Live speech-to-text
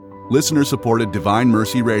Listener-supported Divine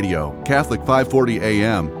Mercy Radio, Catholic 540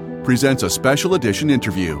 AM, presents a special edition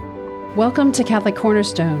interview. Welcome to Catholic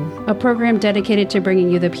Cornerstone, a program dedicated to bringing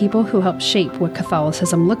you the people who help shape what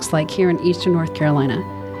Catholicism looks like here in Eastern North Carolina.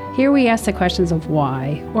 Here we ask the questions of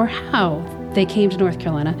why or how they came to North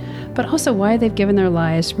Carolina, but also why they've given their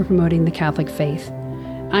lives for promoting the Catholic faith.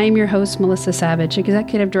 I am your host, Melissa Savage,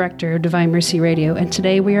 Executive Director of Divine Mercy Radio, and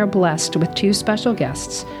today we are blessed with two special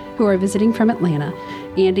guests who are visiting from Atlanta,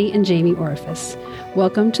 Andy and Jamie Orifice.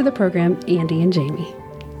 Welcome to the program, Andy and Jamie.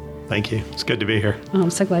 Thank you. It's good to be here. Oh, I'm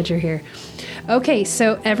so glad you're here. Okay,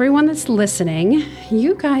 so everyone that's listening,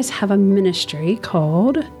 you guys have a ministry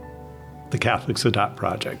called The Catholics Adopt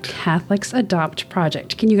Project. Catholics Adopt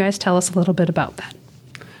Project. Can you guys tell us a little bit about that?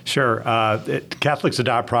 Sure. Catholics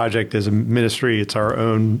Adopt Project is a ministry. It's our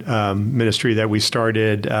own ministry that we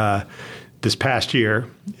started this past year,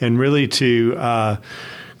 and really to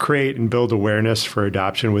create and build awareness for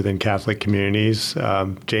adoption within Catholic communities.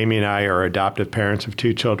 Jamie and I are adoptive parents of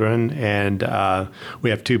two children, and we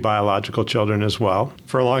have two biological children as well.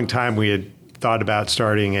 For a long time, we had thought about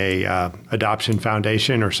starting a adoption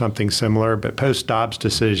foundation or something similar, but post Dobbs'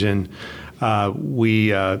 decision,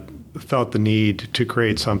 we felt the need to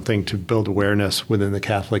create something to build awareness within the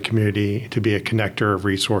Catholic community, to be a connector of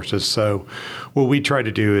resources. So what we try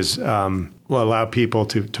to do is allow people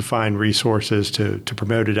to find resources to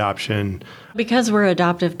promote adoption. Because we're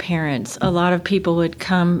adoptive parents, a lot of people would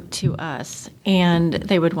come to us and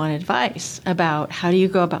they would want advice about how do you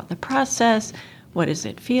go about the process? What does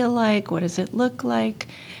it feel like? What does it look like?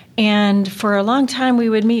 And for a long time, we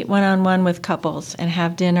would meet one-on-one with couples and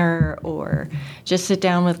have dinner or just sit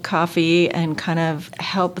down with coffee and kind of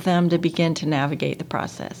help them to begin to navigate the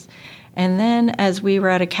process. And then as we were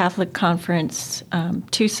at a Catholic conference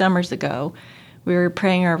 2 summers ago, we were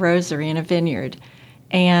praying our rosary in a vineyard.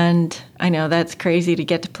 And I know that's crazy to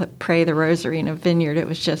get to pray the rosary in a vineyard. It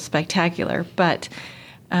was just spectacular. But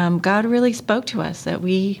God really spoke to us that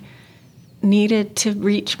we needed to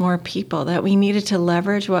reach more people, that we needed to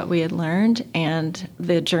leverage what we had learned and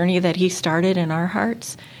the journey that he started in our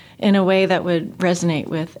hearts in a way that would resonate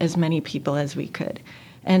with as many people as we could.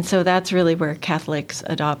 And so that's really where Catholics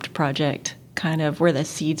Adopt Project, kind of where the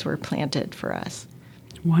seeds were planted for us.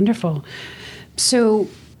 Wonderful. So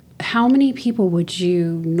how many people would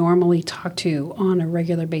you normally talk to on a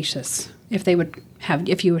regular basis if you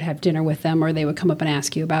would have dinner with them or they would come up and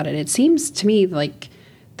ask you about it? It seems to me like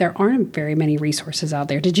there aren't very many resources out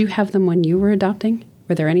there. Did you have them when you were adopting?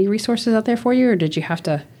 Were there any resources out there for you, or did you have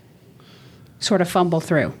to sort of fumble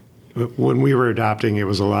through? When we were adopting, it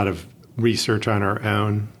was a lot of research on our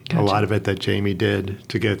own, Gotcha. A lot of it that Jamie did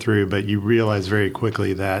to go through, but you realize very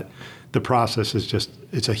quickly that the process is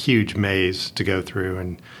it's a huge maze to go through,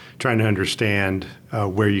 and trying to understand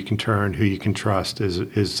where you can turn, who you can trust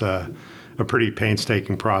is a pretty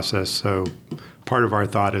painstaking process. So part of our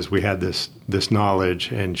thought is we had this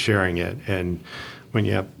knowledge and sharing it. And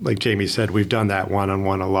like Jamie said, we've done that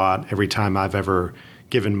one-on-one a lot. Every time I've ever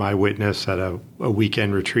given my witness at a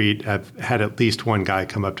weekend retreat, I've had at least one guy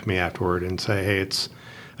come up to me afterward and say, hey,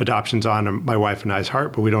 adoption's on my wife and I's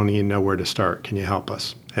heart, but we don't even know where to start. Can you help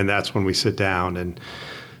us? And that's when we sit down. And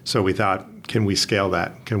so we thought, can we scale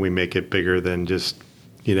that? Can we make it bigger than just,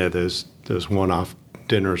 those one-off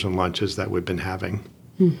dinners and lunches that we've been having?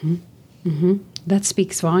 Mm-hmm. Mm-hmm. That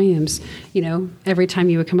speaks volumes. Every time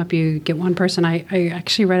you would come up, you get one person. I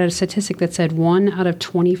actually read a statistic that said 1 out of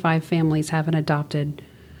 25 families have an adopted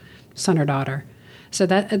son or daughter. So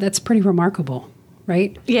that's pretty remarkable,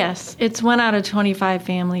 right? Yes, it's 1 out of 25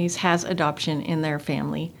 families has adoption in their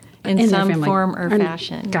family in some form or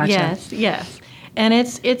fashion. Gotcha. Yes. And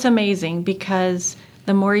it's amazing because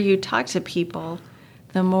the more you talk to people,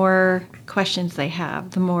 the more questions they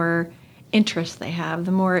have, the more interest they have,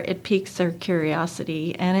 the more it piques their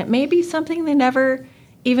curiosity. And it may be something they never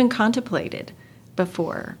even contemplated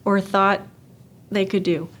before or thought they could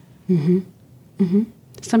do. Mm-hmm. Mm-hmm.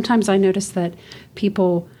 Sometimes I notice that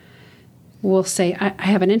people will say, I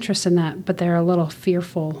have an interest in that, but they're a little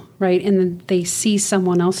fearful, right? And then they see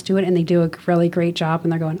someone else do it and they do a really great job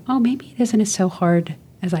and they're going, oh, maybe it isn't so hard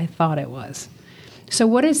as I thought it was. So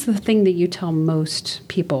what is the thing that you tell most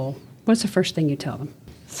people? What's the first thing you tell them?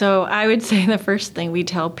 So I would say the first thing we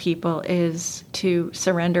tell people is to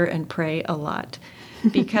surrender and pray a lot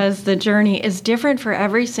because the journey is different for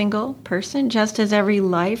every single person, just as every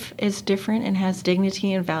life is different and has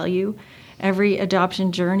dignity and value. Every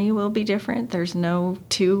adoption journey will be different. There's no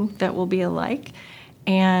two that will be alike,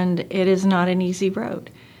 and it is not an easy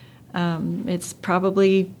road. It's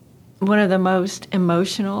probably one of the most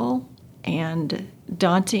emotional and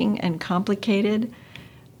daunting and complicated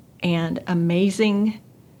and amazing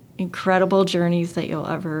incredible journeys that you'll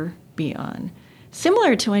ever be on.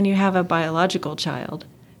 Similar to when you have a biological child,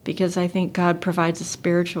 because I think God provides a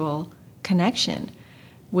spiritual connection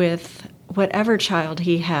with whatever child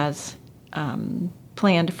he has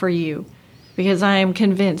planned for you. Because I am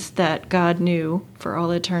convinced that God knew for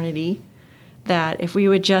all eternity that if we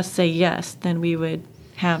would just say yes, then we would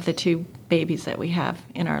have the 2 babies that we have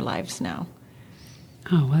in our lives now.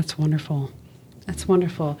 Oh, that's wonderful. That's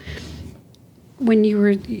wonderful. When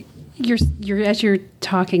you're as you're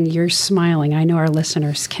talking, you're smiling. I know our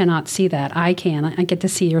listeners cannot see that. I can. I get to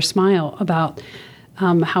see your smile about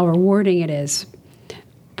how rewarding it is.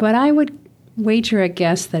 But I would wager a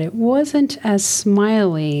guess that it wasn't as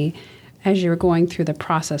smiley as you were going through the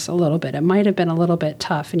process a little bit. It might have been a little bit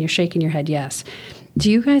tough, and you're shaking your head yes.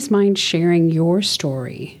 Do you guys mind sharing your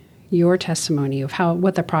story, your testimony of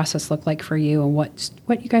what the process looked like for you and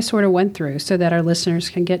what you guys sort of went through, so that our listeners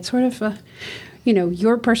can get sort of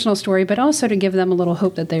your personal story, but also to give them a little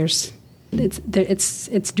hope that it's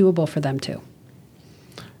doable for them too.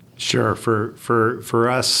 Sure. For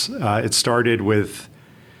us, it started with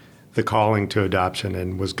the calling to adoption,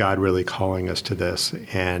 and was God really calling us to this?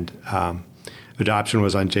 And adoption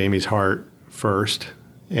was on Jamie's heart first,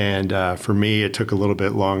 and for me, it took a little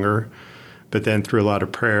bit longer. But then through a lot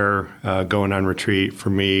of prayer, going on retreat, for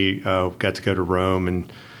me, got to go to Rome in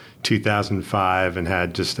 2005 and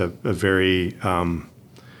had just a very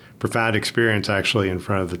profound experience actually in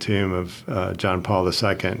front of the tomb of John Paul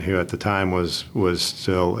II, who at the time was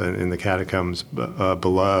still in the catacombs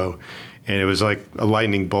below. And it was like a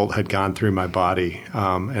lightning bolt had gone through my body.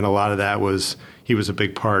 And a lot of that he was a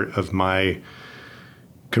big part of my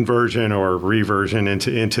conversion or reversion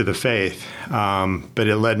into the faith. But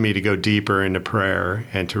it led me to go deeper into prayer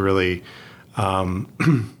and to really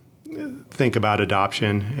think about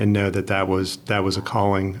adoption and know that was a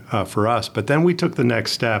calling for us. But then we took the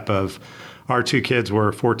next step of our 2 kids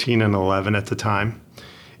were 14 and 11 at the time,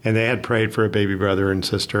 and they had prayed for a baby brother and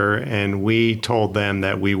sister, and we told them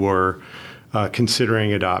that we were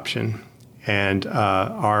considering adoption. And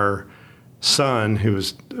our son, who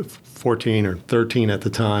was 14 or 13 at the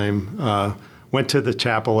time, went to the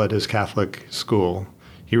chapel at his Catholic school.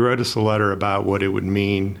 He wrote us a letter about what it would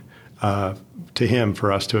mean to him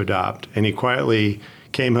for us to adopt. And he quietly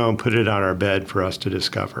came home, put it on our bed for us to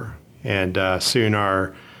discover. And soon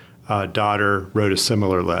our daughter wrote a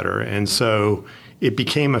similar letter. And so it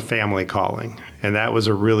became a family calling. And that was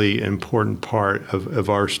a really important part of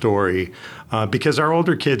our story because our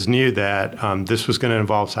older kids knew that this was going to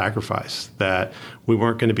involve sacrifice, that we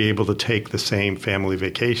weren't going to be able to take the same family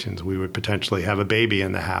vacations. We would potentially have a baby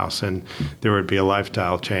in the house, and there would be a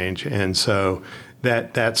lifestyle change. And so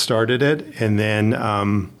that started it. And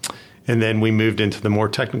then we moved into the more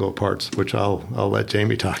technical parts, which I'll let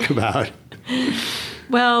Jamie talk about.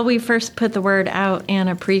 Well, we first put the word out, and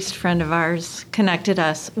a priest friend of ours connected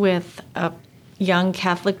us with a young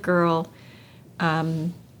Catholic girl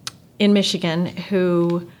in Michigan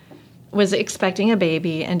who was expecting a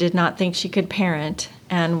baby and did not think she could parent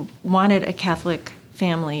and wanted a Catholic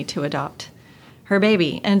family to adopt her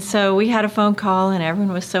baby. And so we had a phone call, and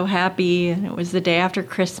everyone was so happy, and it was the day after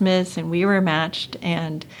Christmas, and we were matched.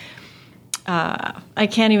 And I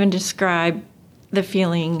can't even describe the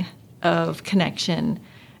feeling of connection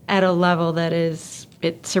at a level that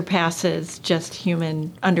it surpasses just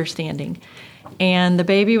human understanding. And the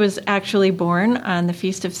baby was actually born on the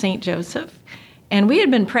Feast of St. Joseph. And we had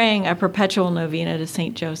been praying a perpetual novena to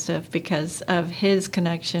St. Joseph because of his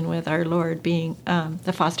connection with our Lord being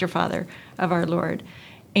the foster father of our Lord.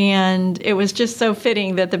 And it was just so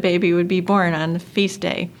fitting that the baby would be born on the feast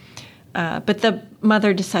day. But the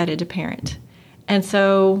mother decided to parent. And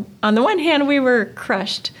so on the one hand, we were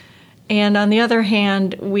crushed. And on the other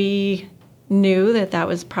hand, we knew that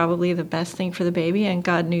was probably the best thing for the baby, and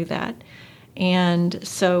God knew that. And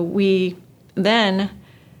so we then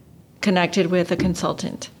connected with a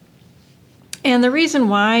consultant. And the reason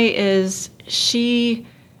why is she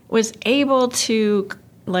was able to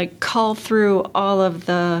cull through all of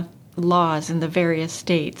the laws in the various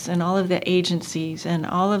states and all of the agencies and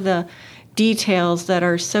all of the details that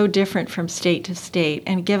are so different from state to state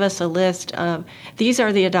and give us a list of these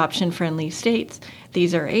are the adoption-friendly states.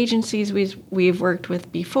 These are agencies we've worked with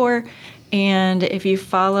before. And if you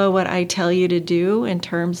follow what I tell you to do in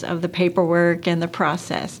terms of the paperwork and the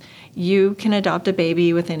process, you can adopt a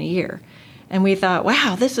baby within a year. And we thought,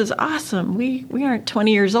 wow, this is awesome. We aren't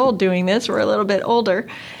 20 years old doing this. We're a little bit older.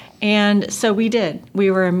 And so we did. We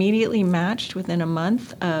were immediately matched within a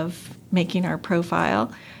month of making our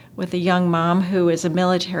profile with a young mom who is a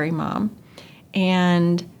military mom.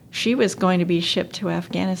 And she was going to be shipped to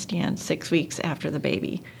Afghanistan 6 weeks after the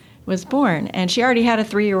baby. was born. And she already had a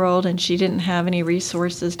 3-year-old, and she didn't have any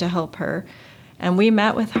resources to help her. And we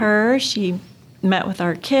met with her. She met with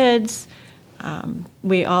our kids.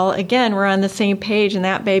 We all, again, were on the same page, and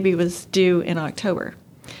that baby was due in October.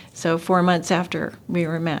 So 4 months after we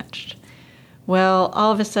were matched. Well,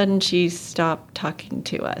 all of a sudden she stopped talking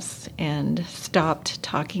to us and stopped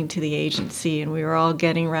talking to the agency, and we were all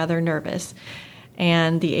getting rather nervous.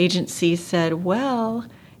 And the agency said, well,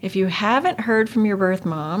 if you haven't heard from your birth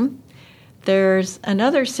mom, there's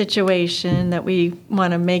another situation that we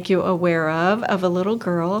want to make you aware of a little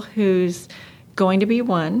girl who's going to be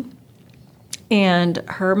 1, and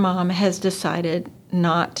her mom has decided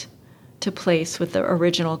not to place with the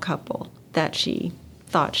original couple that she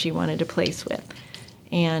thought she wanted to place with.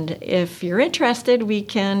 And if you're interested, we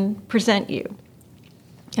can present you.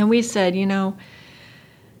 And we said,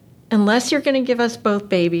 unless you're going to give us both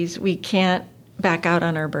babies, we can't back out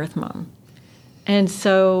on our birth mom. And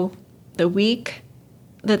so the week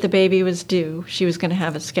that the baby was due, she was going to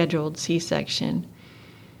have a scheduled C-section.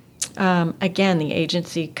 Again, the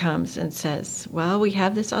agency comes and says, well, we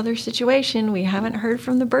have this other situation. We haven't heard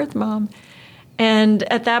from the birth mom. And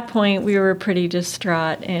at that point, we were pretty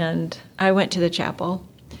distraught, and I went to the chapel,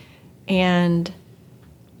 and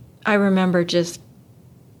I remember just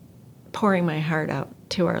pouring my heart out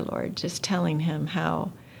to our Lord, just telling him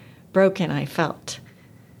how broken I felt.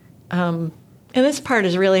 And this part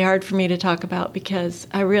is really hard for me to talk about because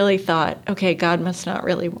I really thought, okay, God must not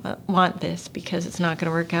really want this because it's not going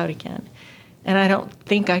to work out again. And I don't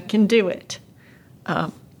think I can do it.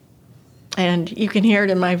 And you can hear it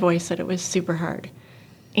in my voice that it was super hard.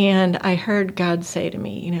 And I heard God say to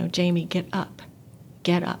me, Jamie, get up.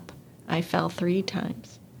 Get up. I fell 3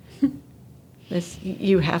 times.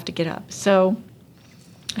 You have to get up. So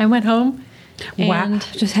I went home. Wow.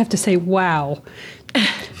 Just have to say, wow.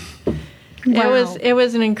 Wow. It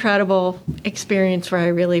was an incredible experience where I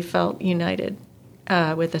really felt united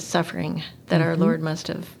with the suffering that our Lord must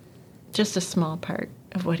have, just a small part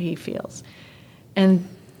of what he feels. And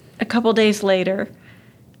a couple days later,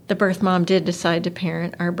 the birth mom did decide to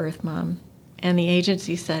parent our birth mom. And the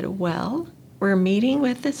agency said, well, we're meeting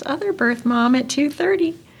with this other birth mom at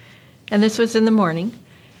 2:30. And this was in the morning.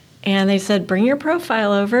 And they said, bring your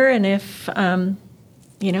profile over, and if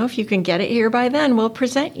you can get it here by then, we'll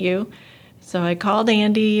present you. So I called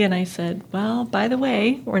Andy, and I said, well, by the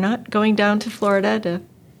way, we're not going down to Florida to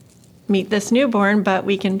meet this newborn, but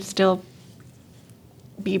we can still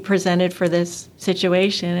be presented for this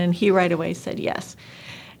situation. And he right away said yes.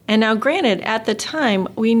 And now, granted, at the time,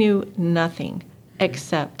 we knew nothing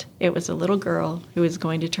except it was a little girl who was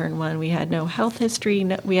going to turn 1. We had no health history.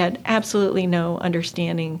 We had absolutely no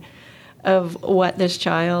understanding of what the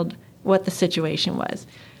situation was.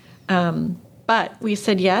 But we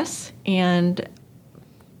said yes, and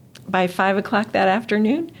by 5 o'clock that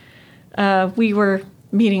afternoon, we were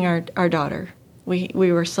meeting our daughter. We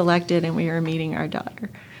were selected, and we were meeting our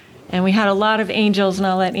daughter. And we had a lot of angels, and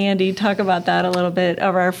I'll let Andy talk about that a little bit,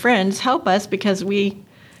 of our friends help us because we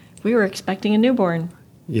were expecting a newborn.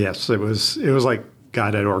 Yes, it was like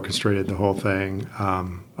God had orchestrated the whole thing.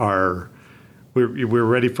 We were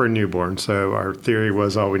ready for a newborn, so our theory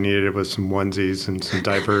was all we needed was some onesies and some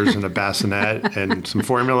diapers and a bassinet and some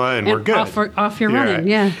formula, and we're good. Off you're running,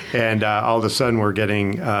 yeah. And all of a sudden, we're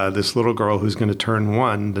getting this little girl who's going to turn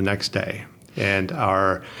 1 the next day. And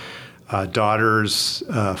our daughter's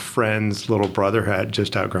friend's little brother had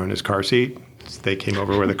just outgrown his car seat. So they came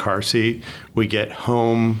over with a car seat. We get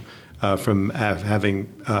home from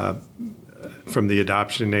the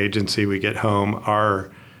adoption agency. We get home.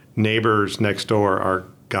 Our neighbors next door, our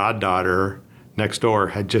goddaughter next door,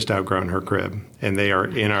 had just outgrown her crib, and they are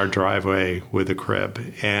in our driveway with a crib.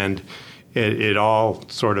 And it all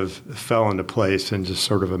sort of fell into place in just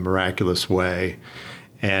sort of a miraculous way.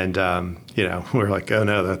 And, we're like, oh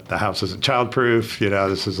no, the house isn't childproof.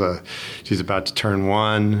 She's about to turn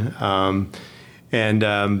 1.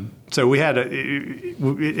 So we had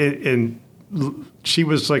and she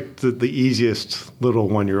was like the easiest little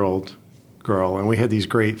 1-year-old girl. And we had these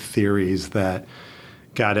great theories that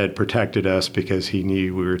God had protected us because he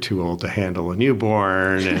knew we were too old to handle a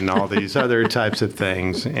newborn and all these other types of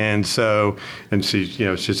things. And she's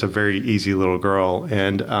just a very easy little girl.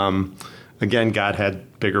 And, again, God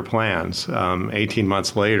had bigger plans. 18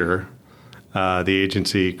 months later, the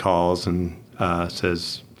agency calls and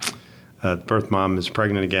says, birth mom is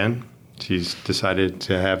pregnant again. She's decided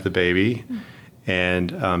to have the baby,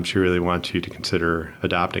 and she really wants you to consider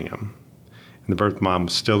adopting him. And the birth mom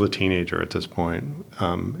was still a teenager at this point,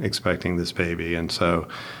 expecting this baby. And so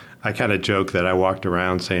I kind of joke that I walked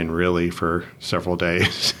around saying "really" for several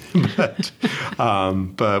days,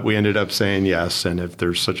 but we ended up saying yes. And if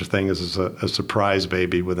there's such a thing as a surprise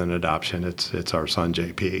baby with an adoption, it's our son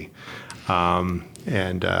JP,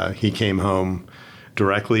 and he came home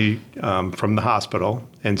directly from the hospital,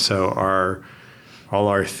 and so all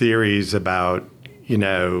our theories about he's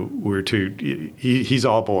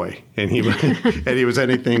all boy, and he was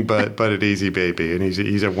anything but an easy baby, and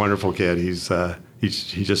he's a wonderful kid. He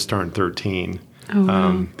just turned 13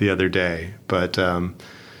 the other day, but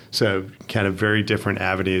so kind of very different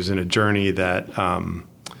avenues in a journey that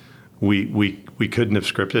we couldn't have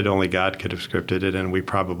scripted. Only God could have scripted it, and we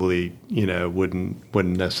probably wouldn't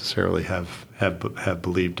necessarily have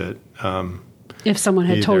believed it. If someone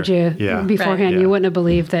had either. told you beforehand, Right. you wouldn't have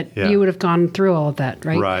believed that you would have gone through all of that,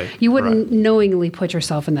 right? Right. You wouldn't knowingly put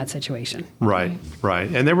yourself in that situation. Right.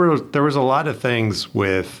 And there was a lot of things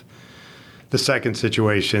with the second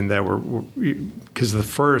situation that were, because the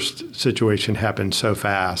first situation happened so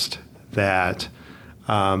fast that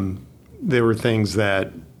there were things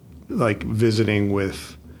that, like visiting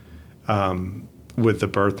with the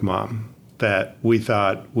birth mom, that we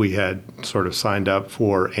thought we had sort of signed up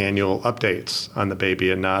for annual updates on the baby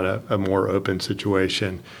and not a more open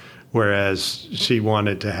situation, whereas she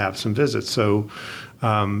wanted to have some visits. So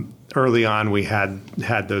early on, we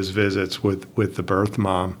had those visits with the birth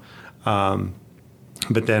mom.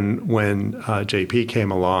 But then when JP came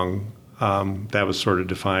along, that was sort of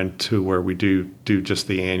defined to where we do just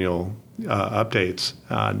the annual updates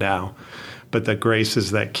now. But the graces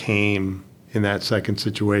that came in that second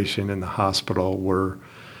situation in the hospital were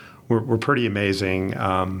pretty amazing.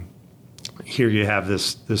 Here you have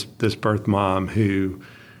this birth mom who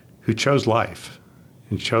chose life.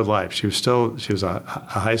 And chose life. She was a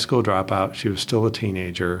high school dropout. She was still a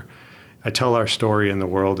teenager. I tell our story in the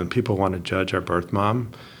world, and people want to judge our birth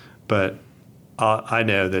mom, but I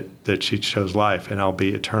know that she chose life, and I'll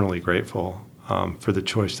be eternally grateful for the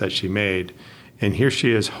choice that she made. And here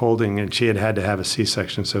she is holding, and she had to have a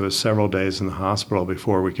C-section, so it was several days in the hospital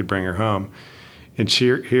before we could bring her home. And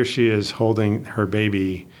here she is holding her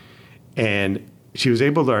baby, and she was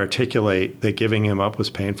able to articulate that giving him up was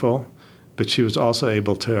painful, but she was also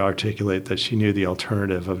able to articulate that she knew the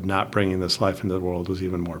alternative of not bringing this life into the world was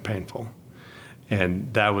even more painful.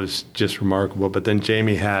 And that was just remarkable. But then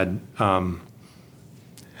Jamie had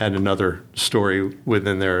another story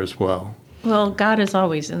within there as well. Well, God is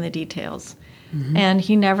always in the details. Mm-hmm. And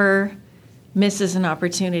he never misses an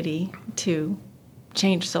opportunity to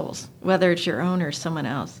change souls, whether it's your own or someone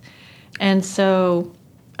else. And so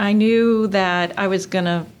I knew that I was going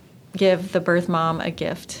to give the birth mom a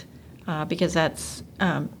gift because that's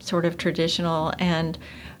sort of traditional. And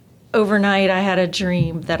overnight I had a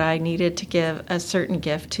dream that I needed to give a certain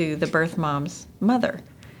gift to the birth mom's mother.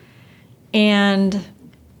 And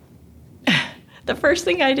the first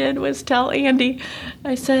thing I did was tell Andy.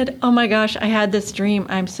 I said, oh my gosh, I had this dream.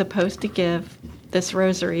 I'm supposed to give this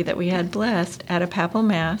rosary that we had blessed at a papal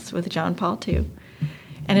mass with John Paul II.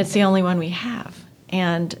 And it's the only one we have.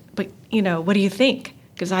 But what do you think?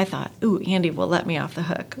 Because I thought, Andy will let me off the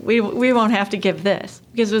hook. We won't have to give this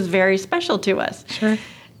because it was very special to us. Sure.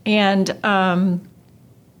 And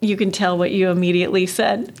you can tell what you immediately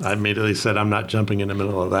said. I immediately said, I'm not jumping in the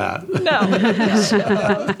middle of that.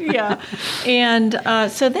 No. Yeah. And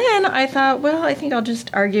so then I thought, well, I think I'll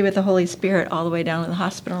just argue with the Holy Spirit all the way down to the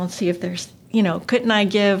hospital and see if there's, couldn't I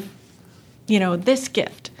give, this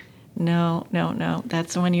gift? No,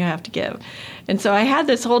 that's the one you have to give. And so I had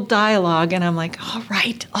this whole dialogue, and I'm like, all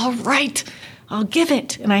right, I'll give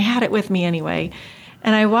it. And I had it with me anyway.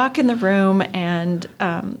 And I walk in the room, and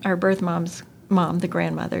our birth mom's mom, the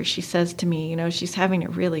grandmother, she says to me, she's having a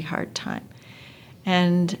really hard time.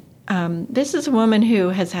 And this is a woman who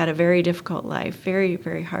has had a very difficult life, very,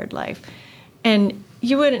 very hard life. And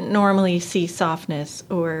you wouldn't normally see softness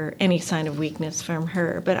or any sign of weakness from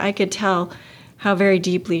her, but I could tell how very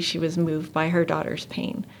deeply she was moved by her daughter's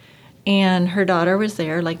pain. And her daughter was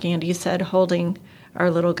there, like Andy said, holding our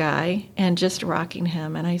little guy and just rocking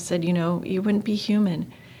him. And I said, you wouldn't be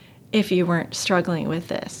human if you weren't struggling with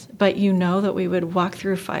this. But that we would walk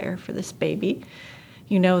through fire for this baby.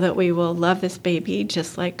 That we will love this baby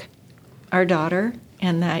just like our daughter,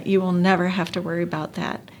 and that you will never have to worry about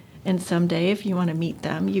that. And someday, if you want to meet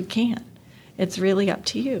them, you can. It's really up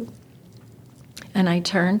to you. And I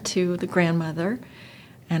turned to the grandmother,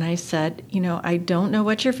 and I said, I don't know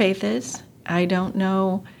what your faith is. I don't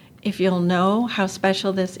know if you'll know how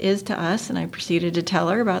special this is to us. And I proceeded to tell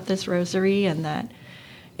her about this rosary and that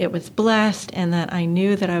it was blessed and that I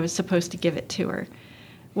knew that I was supposed to give it to her.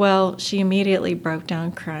 Well, she immediately broke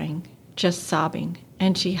down crying, just sobbing.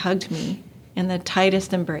 and she hugged me in the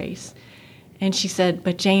tightest embrace. And she said,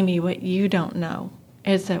 "But Jamie, what you don't know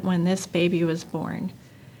is that when this baby was born,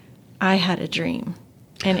 I had a dream.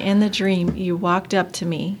 And in the dream, you walked up to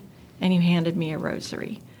me and you handed me a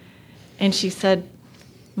rosary." And she said,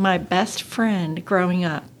 "My best friend growing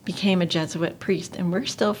up became a Jesuit priest, and we're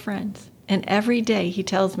still friends. And every day he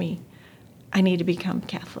tells me I need to become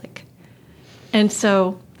Catholic." And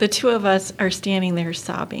so the two of us are standing there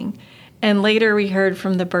sobbing. And later we heard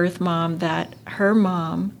from the birth mom that her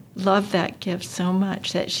mom loved that gift so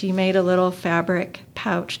much that she made a little fabric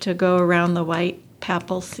pouch to go around the white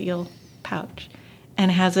papal seal pouch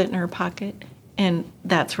and has it in her pocket. And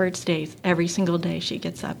that's where it stays. Every single day she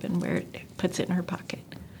gets up and puts it in her pocket.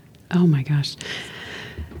 Oh my gosh.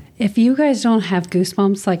 If you guys don't have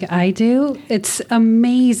goosebumps like I do, it's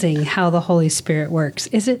amazing how the Holy Spirit works.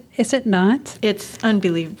 Is it not? It's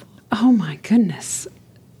unbelievable. Oh my goodness.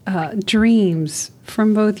 Dreams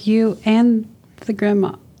from both you and the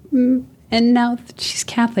grandma. And now she's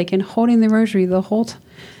Catholic and holding the rosary the whole time.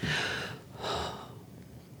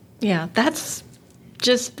 Yeah, that's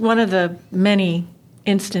just one of the many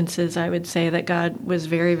instances, I would say, that God was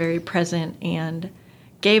very, very present and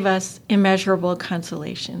gave us immeasurable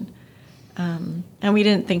consolation. And we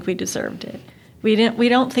didn't think we deserved it. We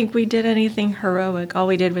don't think we did anything heroic. All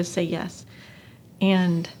we did was say yes.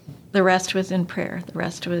 And the rest was in prayer. The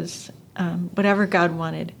rest was whatever God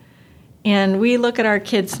wanted. And we look at our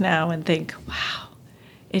kids now and think, wow,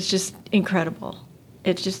 it's just incredible.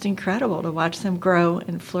 It's just incredible to watch them grow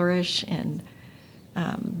and flourish. And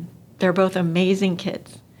they're both amazing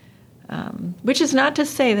kids, which is not to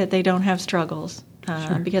say that they don't have struggles,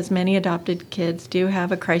 Sure. because many adopted kids do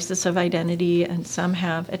have a crisis of identity, and some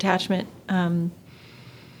have attachment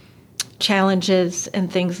challenges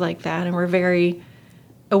and things like that. And we're very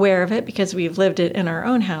aware of it because we've lived it in our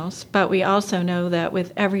own house. But we also know that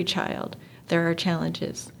with every child, there are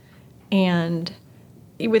challenges. And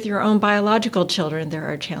with your own biological children, there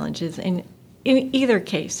are challenges. And in either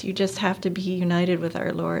case, you just have to be united with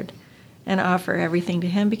our Lord and offer everything to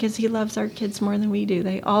Him because He loves our kids more than we do.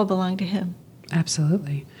 They all belong to Him.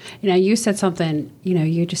 Absolutely. You said something,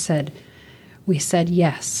 you just said, we said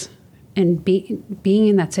yes. And being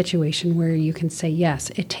in that situation where you can say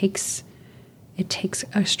yes, it takes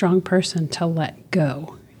a strong person to let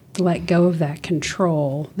go of that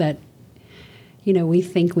control that, we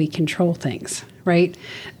think we control things, right?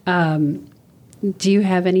 Do you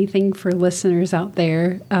have anything for listeners out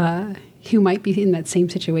there who might be in that same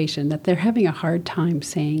situation, that they're having a hard time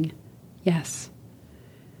saying yes?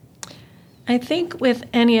 I think with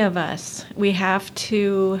any of us, we have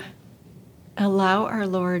to allow our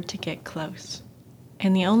Lord to get close.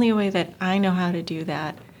 And the only way that I know how to do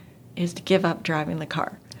that is to give up driving the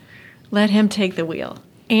car. Let Him take the wheel.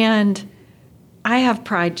 And I have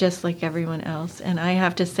pride just like everyone else. And I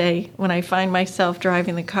have to say, when I find myself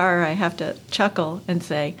driving the car, I have to chuckle and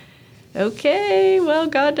say, okay, well,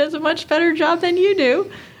 God does a much better job than you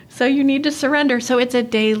do. So you need to surrender. So it's a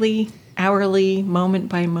daily, hourly, moment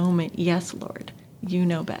by moment. Yes, Lord, you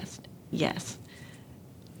know best. Yes.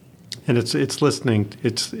 And it's listening.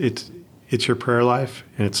 It's your prayer life,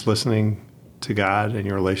 and it's listening to God and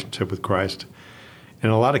your relationship with Christ. In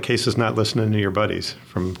a lot of cases, not listening to your buddies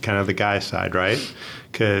from kind of the guy side, right?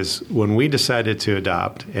 Because when we decided to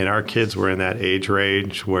adopt, and our kids were in that age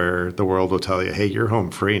range where the world will tell you, hey, you're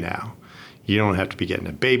home free now. You don't have to be getting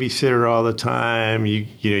a babysitter all the time.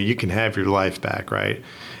 You can have your life back, right?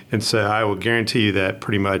 And so I will guarantee you that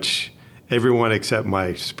pretty much everyone except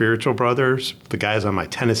my spiritual brothers, the guys on my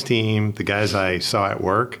tennis team, the guys I saw at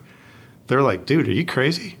work, they're like, dude, are you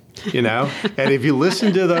crazy? And if you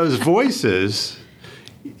listen to those voices,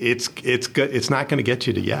 it's not going to get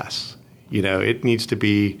you to yes. It needs to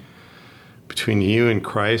be between you and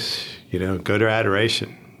Christ. Go to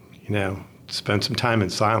adoration. Spend some time in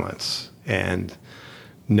silence and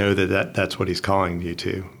know that that's what He's calling you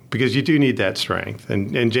to, because you do need that strength.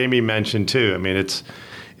 And Jamie mentioned too. I mean,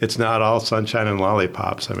 it's not all sunshine and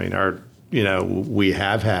lollipops. I mean, we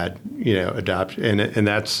have had adoption, and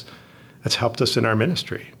that's helped us in our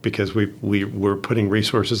ministry because we're putting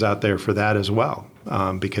resources out there for that as well,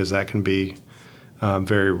 because that can be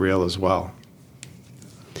very real as well.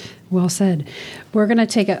 Well said. We're going to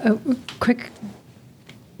take a quick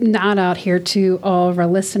nod out here to all of our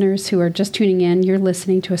listeners who are just tuning in. You're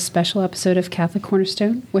listening to a special episode of Catholic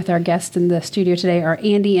Cornerstone with our guests in the studio today are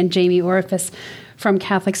Andy and Jamie Orifice from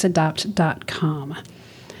CatholicsAdopt.com.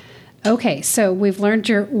 Okay, so we've learned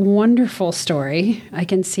your wonderful story. I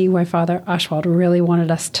can see why Father Oswald really wanted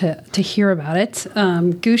us to hear about it.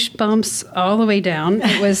 Goosebumps all the way down.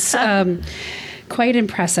 It was quite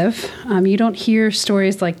impressive. You don't hear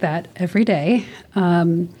stories like that every day,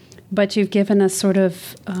 but you've given us sort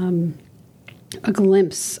of a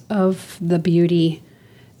glimpse of the beauty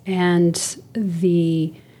and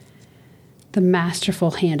the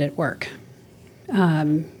masterful hand at work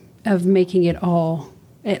of making it all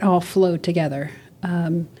flow together.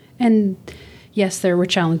 And yes, there were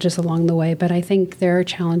challenges along the way, but I think there are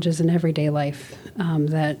challenges in everyday life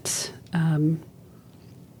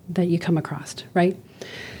that you come across, right?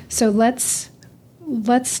 So let's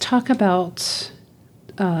talk about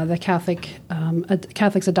the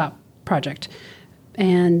Catholics Adopt project,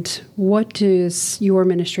 and what does your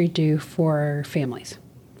ministry do for families?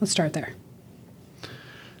 Let's start there.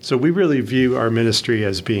 So we really view our ministry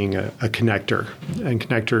as being a connector.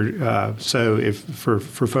 So if for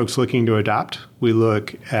folks looking to adopt, we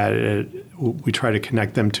look at it, we try to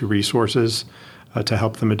connect them to resources to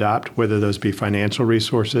help them adopt, whether those be financial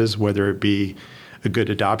resources, whether it be a good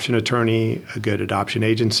adoption attorney, a good adoption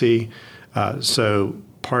agency. So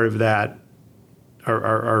part of that,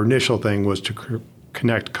 our initial thing was to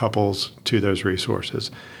connect couples to those resources.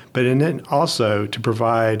 But then also to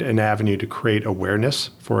provide an avenue to create awareness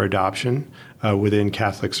for adoption within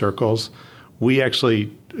Catholic circles. We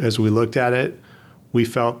actually, as we looked at it, we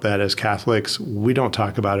felt that as Catholics, we don't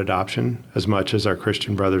talk about adoption as much as our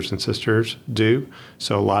Christian brothers and sisters do.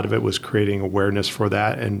 So a lot of it was creating awareness for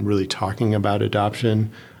that and really talking about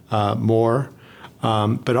adoption more.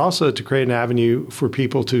 But also to create an avenue for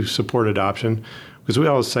people to support adoption. Because we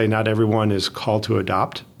always say not everyone is called to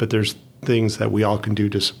adopt, but there's things that we all can do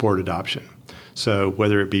to support adoption. So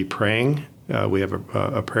whether it be praying, we have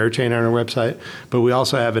a prayer chain on our website, but we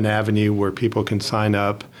also have an avenue where people can sign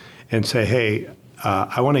up and say, hey,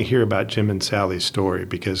 I want to hear about Jim and Sally's story,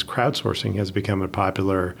 because crowdsourcing has become a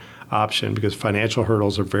popular option because financial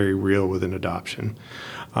hurdles are very real within adoption.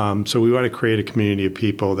 So we want to create a community of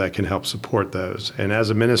people that can help support those. And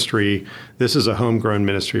as a ministry, this is a homegrown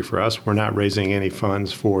ministry for us. We're not raising any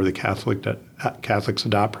funds for the Catholics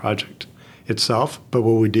Adopt project itself, but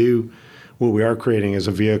what we are creating is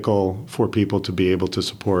a vehicle for people to be able to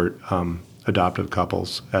support adoptive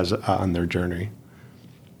couples on their journey.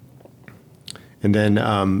 And then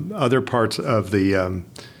other parts of the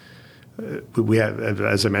we have,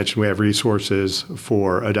 as I mentioned, we have resources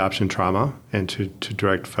for adoption trauma and to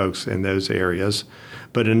direct folks in those areas.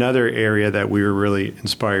 But another area that we were really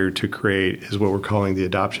inspired to create is what we're calling the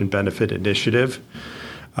Adoption Benefit Initiative,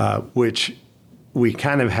 which we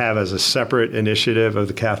kind of have as a separate initiative of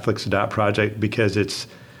the Catholics Adopt Project, because it's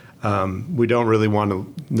we don't really want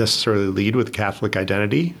to necessarily lead with Catholic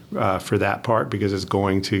identity for that part, because it's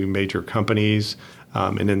going to major companies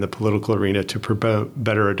and in the political arena to promote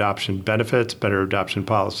better adoption benefits, better adoption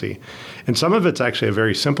policy. And some of it's actually a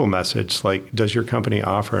very simple message, like, does your company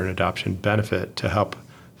offer an adoption benefit to help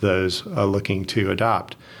those looking to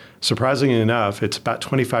adopt? Surprisingly enough, it's about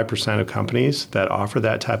 25% of companies that offer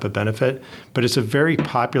that type of benefit, but it's a very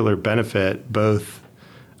popular benefit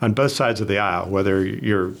on both sides of the aisle, whether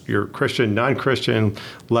you're Christian, non-Christian,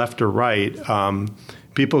 left or right.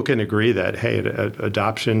 People can agree that, hey,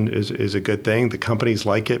 adoption is a good thing. The companies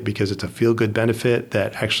like it because it's a feel-good benefit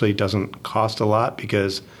that actually doesn't cost a lot,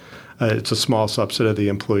 because it's a small subset of the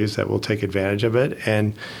employees that will take advantage of it.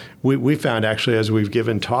 And we found actually, as we've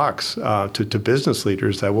given talks to business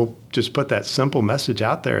leaders, that we'll just put that simple message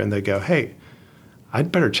out there and they go, hey, I'd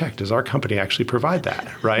better check, does our company actually provide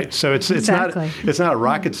that, right? So it's Exactly. not a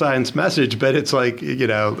rocket science message, but it's like,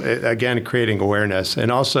 again, creating awareness. And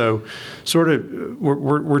also sort of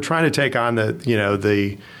we're trying to take on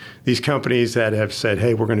these companies that have said,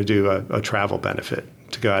 hey, we're going to do a travel benefit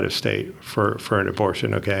to go out of state for an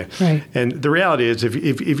abortion, okay? Right. And the reality is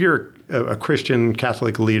if you're a Christian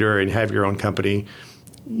Catholic leader and have your own company,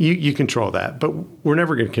 you control that, but we're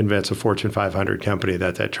never going to convince a Fortune 500 company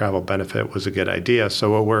that travel benefit was a good idea.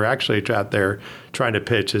 So what we're actually out there trying to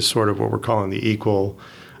pitch is sort of what we're calling the equal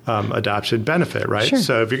adoption benefit, right? Sure.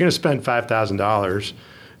 So if you're going to spend $5,000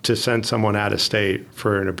 to send someone out of state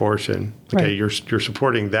for an abortion, okay, right, you're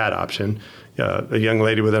supporting that option. A young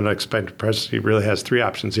lady with an unexpected pregnancy really has three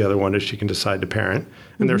options. The other one is she can decide to parent,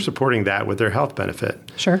 and they're supporting that with their health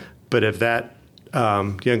benefit. Sure. But if that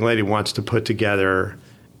young lady wants to put together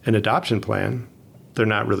an adoption plan, they're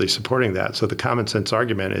not really supporting that. So the common sense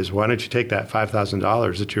argument is, why don't you take that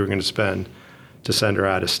 $5,000 that you were going to spend to send her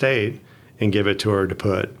out of state and give it to her to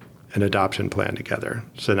put an adoption plan together?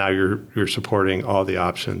 So now you're supporting all the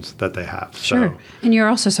options that they have. Sure. So, and you're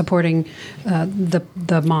also supporting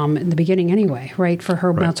the mom in the beginning anyway, right, for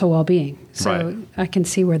her mental well-being. So right, I can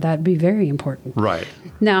see where that'd be very important. Right.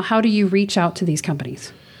 Now, how do you reach out to these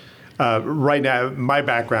companies? Right now, my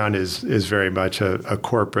background is very much a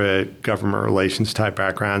corporate government relations type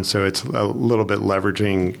background, so it's a little bit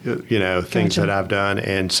leveraging, things that I've done,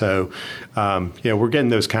 and so, we're getting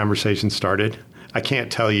those conversations started. I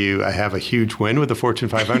can't tell you I have a huge win with the Fortune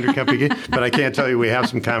 500 company, but I can tell you we have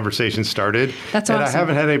some conversations started. That's and awesome. I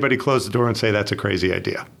haven't had anybody close the door and say that's a crazy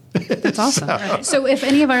idea. That's awesome. So if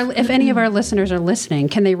any of our listeners are listening,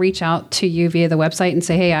 can they reach out to you via the website and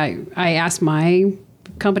say, "Hey, I asked my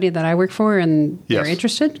company that I work for, and they're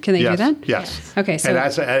interested"? Can they do that? Yes. Okay. So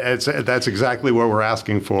and that's exactly what we're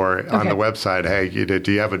asking for on the website. Hey,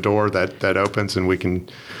 do you have a door that opens and we can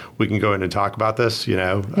go in and talk about this?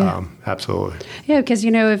 Absolutely. Yeah, because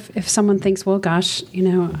if someone thinks, well, gosh,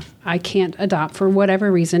 I can't adopt for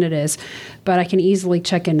whatever reason it is, but I can easily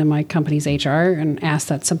check into my company's HR and ask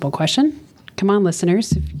that simple question. Come on,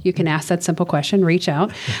 listeners, if you can ask that simple question, reach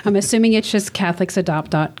out. I'm assuming it's just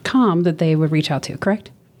CatholicsAdopt.com that they would reach out to,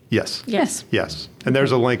 correct? Yes. Yes. Yes. And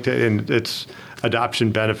there's a link to, and it's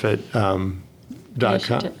adoptionbenefit.com.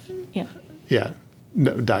 Yeah.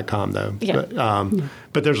 No, .com though. Yeah.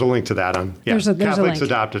 But there's a link to that on. Yeah. There's a link.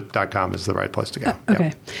 CatholicsAdopt.com is the right place to go.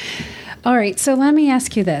 Okay. All right. So let me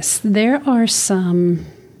ask you this. There are some,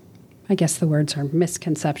 I guess the words are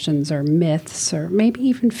misconceptions or myths or maybe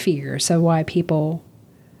even fears of why people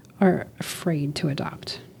are afraid to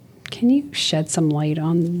adopt. Can you shed some light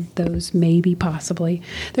on those, maybe, possibly?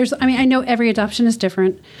 I know every adoption is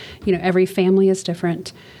different. Every family is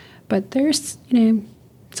different. But there's,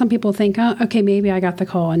 some people think, oh, okay, maybe I got the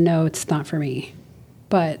call and no, it's not for me.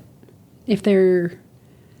 But if they're,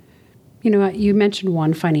 you mentioned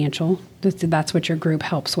one, financial. That's what your group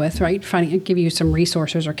helps with, right? Give you some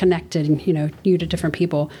resources or connected, you to different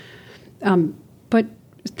people. But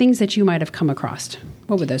things that you might have come across,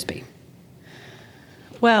 what would those be?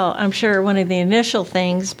 Well, I'm sure one of the initial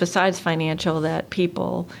things besides financial that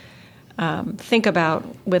people think about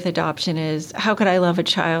with adoption is, how could I love a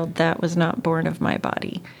child that was not born of my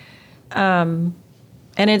body?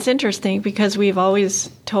 And it's interesting because we've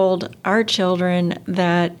always told our children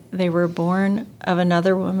that they were born of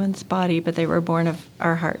another woman's body, but they were born of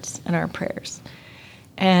our hearts and our prayers.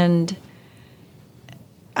 And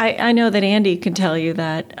I know that Andy can tell you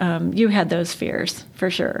that you had those fears,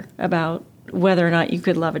 for sure, about whether or not you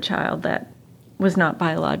could love a child that was not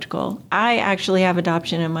biological. I actually have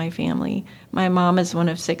adoption in my family. My mom is one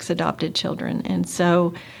of 6 adopted children, and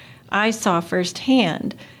so I saw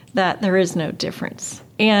firsthand that there is no difference.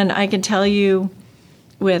 And I can tell you,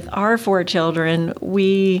 with our 4 children,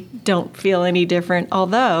 we don't feel any different,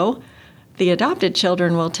 although the adopted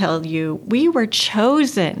children will tell you, we were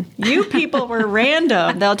chosen. You people were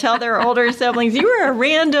random. They'll tell their older siblings, you were a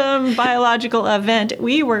random biological event.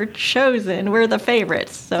 We were chosen. We're the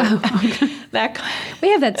favorites. So we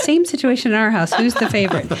have that same situation in our house. Who's the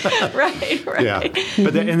favorite? Right. Yeah.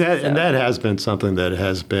 But that has been something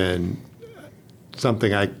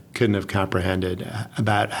I couldn't have comprehended,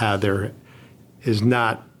 about how there is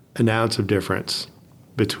not an ounce of difference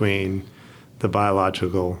between the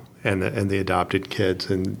biological and the adopted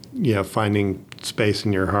kids, and finding space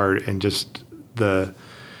in your heart, and just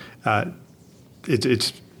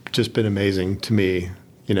it's just been amazing to me,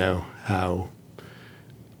 how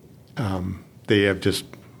they have just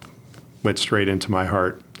went straight into my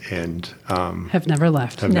heart and have never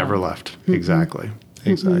left. Never left. Mm-hmm.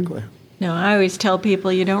 Exactly. No, I always tell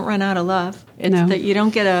people you don't run out of love. It's that you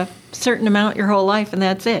don't get a certain amount your whole life, and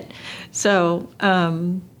that's it. So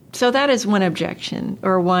that is one objection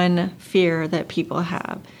or one fear that people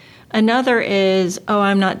have. Another is,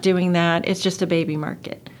 I'm not doing that. It's just a baby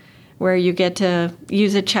market, where you get to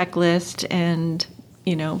use a checklist and,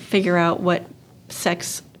 figure out what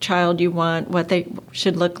sex child you want, what they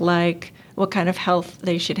should look like, what kind of health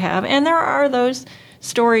they should have. And there are those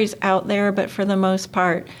stories out there, but for the most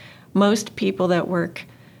part, most people that work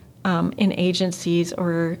in agencies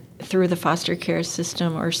or through the foster care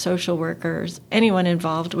system or social workers, anyone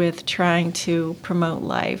involved with trying to promote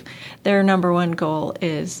life, their number one goal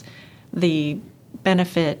is the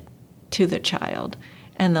benefit to the child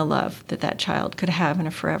and the love that child could have in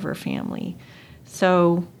a forever family.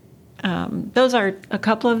 So those are a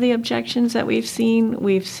couple of the objections that we've seen.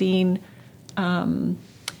 We've seen the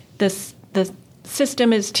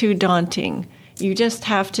system is too daunting. You just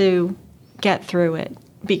have to get through it.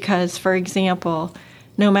 Because, for example,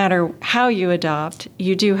 no matter how you adopt,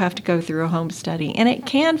 you do have to go through a home study. And it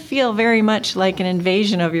can feel very much like an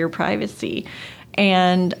invasion of your privacy,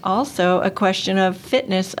 and also a question of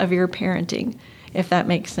fitness of your parenting, if that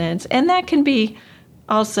makes sense. And that can be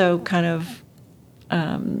also kind of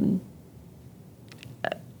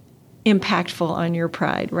impactful on your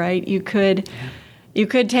pride, right? You could You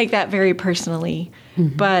could take that very personally,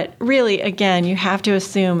 but really, again, you have to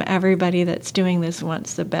assume everybody that's doing this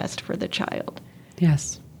wants the best for the child.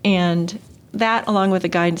 Yes. And that, along with the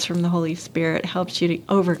guidance from the Holy Spirit, helps you to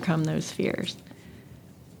overcome those fears.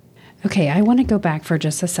 Okay, I want to go back for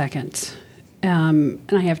just a second. And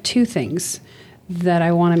I have two things that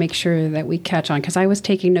I want to make sure that we catch on, because I was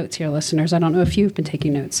taking notes here, listeners. I don't know if you've been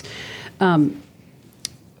taking notes.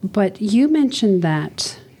 But you mentioned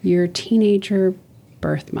that your teenager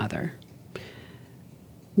birth mother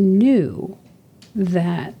knew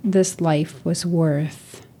that this life was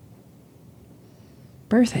worth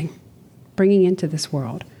birthing, bringing into this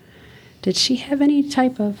world. Did she have any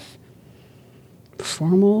type of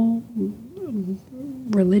formal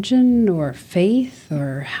religion or faith,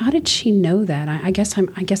 or how did she know that? I guess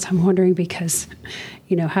I'm wondering, because,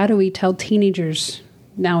 how do we tell teenagers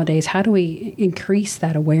nowadays? How do we increase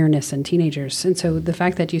that awareness in teenagers? And so the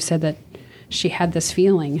fact that you said that she had this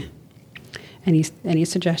feeling. Any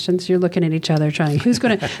suggestions? You're looking at each other, trying who's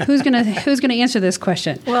gonna answer this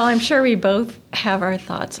question. Well, I'm sure we both have our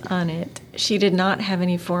thoughts on it. She did not have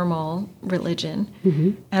any formal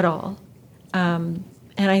religion at all.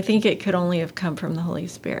 And I think it could only have come from the Holy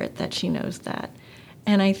Spirit that she knows that.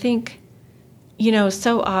 And I think,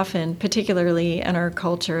 so often, particularly in our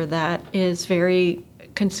culture that is very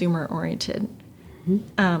consumer-oriented,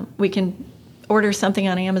 we can order something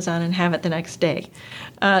on Amazon and have it the next day,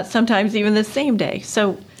 sometimes even the same day.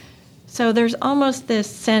 So there's almost this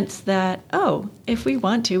sense that, if we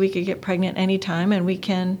want to, we could get pregnant anytime and we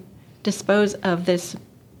can dispose of this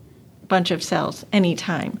bunch of cells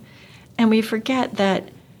anytime. And we forget that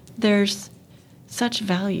there's such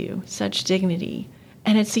value, such dignity,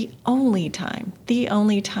 and it's the only time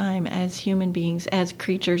as human beings, as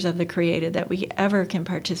creatures of the created, that we ever can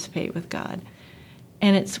participate with God.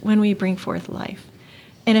 And it's when we bring forth life.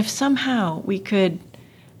 And if somehow we could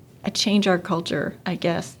change our culture, I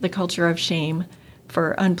guess, the culture of shame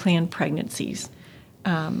for unplanned pregnancies,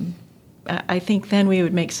 I think then we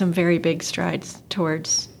would make some very big strides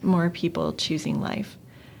towards more people choosing life.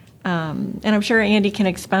 And I'm sure Andy can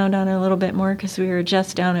expound on it a little bit more, because we were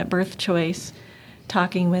just down at Birth Choice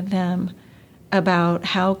talking with them about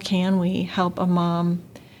how can we help a mom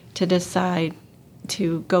to decide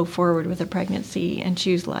to go forward with a pregnancy and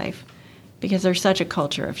choose life, because there's such a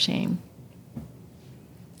culture of shame.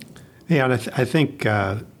 Yeah, and I think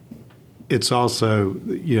it's also,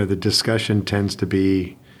 the discussion tends to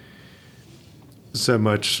be so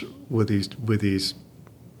much with these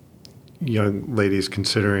young ladies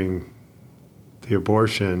considering the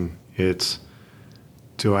abortion. It's,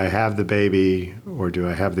 do I have the baby or do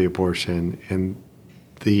I have the abortion? And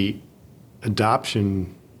the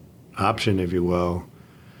adoption option, if you will,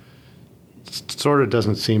 sort of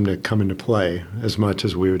doesn't seem to come into play as much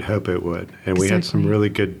as we would hope it would. And we had some really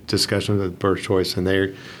good discussions with Birth Choice, and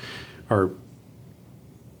they are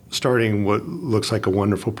starting what looks like a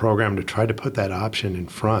wonderful program to try to put that option in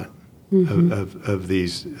front of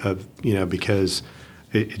these, because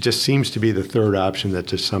it just seems to be the third option that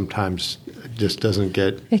just sometimes just doesn't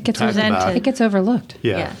get talked about. It gets overlooked.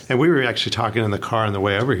 Yeah. Yes. And we were actually talking in the car on the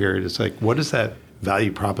way over here. It's like, what does that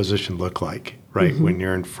value proposition look like, right? When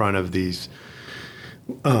you're in front of these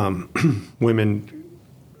women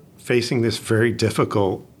facing this very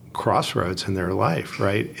difficult crossroads in their life,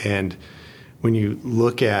 right? And when you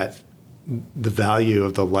look at the value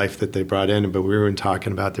of the life that they brought in, but we were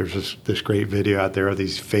talking about, there's this great video out there of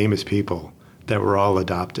these famous people that were all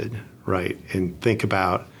adopted, right? And think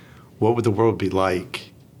about, what would the world be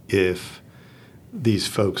like if these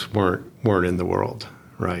folks weren't in the world,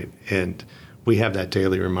 right? And we have that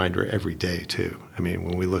daily reminder every day too. I mean,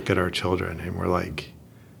 when we look at our children and we're like,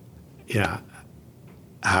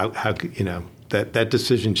 how that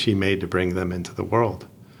decision she made to bring them into the world,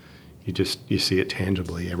 you see it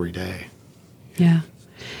tangibly every day. Yeah.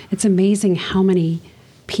 It's amazing how many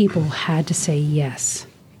people had to say yes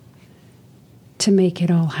to make it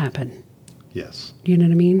all happen. Yes. You know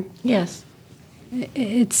what I mean? Yes.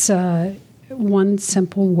 It's one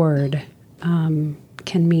simple word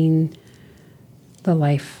can mean the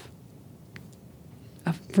life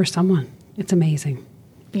for someone. It's amazing.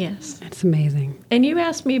 Yes. It's amazing. And you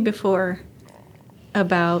asked me before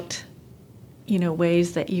about,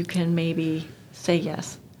 ways that you can maybe say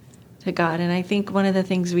yes to God. And I think one of the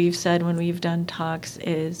things we've said when we've done talks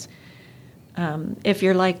is, if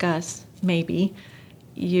you're like us, maybe,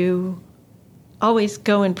 you always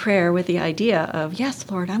go in prayer with the idea of, yes,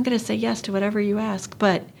 Lord, I'm going to say yes to whatever you ask.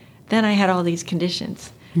 But then I had all these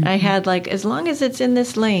conditions. I had as long as it's in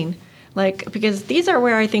this lane, Because these are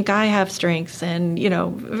where I think I have strengths and,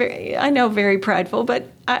 I know very prideful,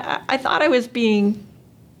 but I thought I was being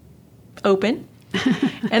open.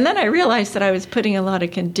 And then I realized that I was putting a lot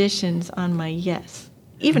of conditions on my yes,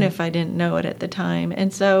 even if I didn't know it at the time.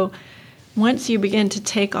 And so once you begin to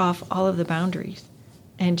take off all of the boundaries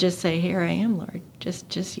and just say, here I am, Lord,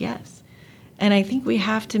 just yes. And I think we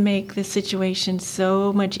have to make the situation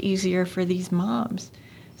so much easier for these moms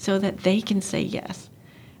so that they can say yes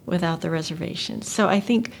without the reservations. So I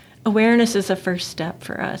think awareness is the first step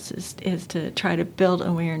for us, is to try to build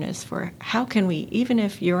awareness for how can we, even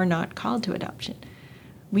if you're not called to adoption,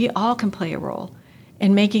 we all can play a role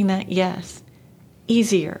in making that yes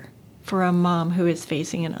easier for a mom who is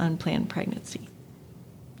facing an unplanned pregnancy.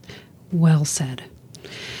 Well said.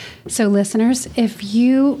 So listeners, if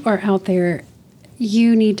you are out there,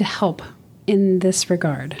 you need to help in this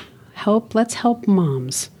regard. Let's help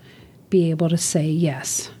moms be able to say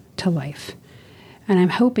yes to life. And I'm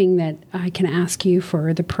hoping that I can ask you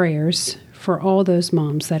for the prayers for all those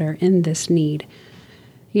moms that are in this need.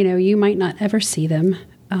 You might not ever see them,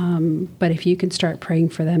 but if you can start praying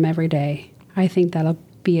for them every day, I think that'll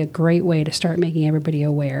be a great way to start making everybody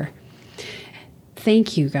aware.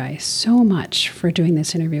 Thank you guys so much for doing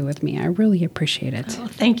this interview with me. I really appreciate it. Oh,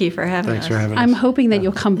 thank you for having us. Thanks for having us. I'm hoping that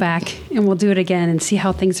you'll come back and we'll do it again and see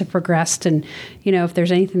how things have progressed, and if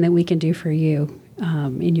there's anything that we can do for you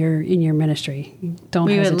in your ministry. Don't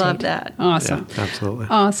hesitate. We would love that. Awesome. Yeah, absolutely.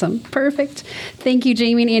 Awesome. Perfect. Thank you,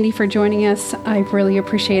 Jamie and Andy, for joining us. I really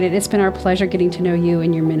appreciate it. It's been our pleasure getting to know you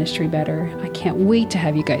and your ministry better. I can't wait to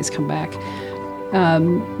have you guys come back.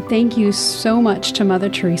 Thank you so much to Mother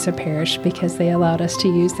Teresa Parish because they allowed us to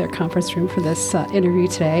use their conference room for this interview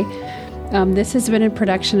today. This has been a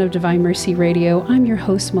production of Divine Mercy Radio. I'm your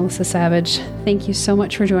host, Melissa Savage. Thank you so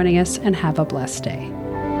much for joining us, and have a blessed day.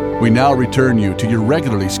 We now return you to your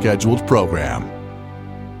regularly scheduled program.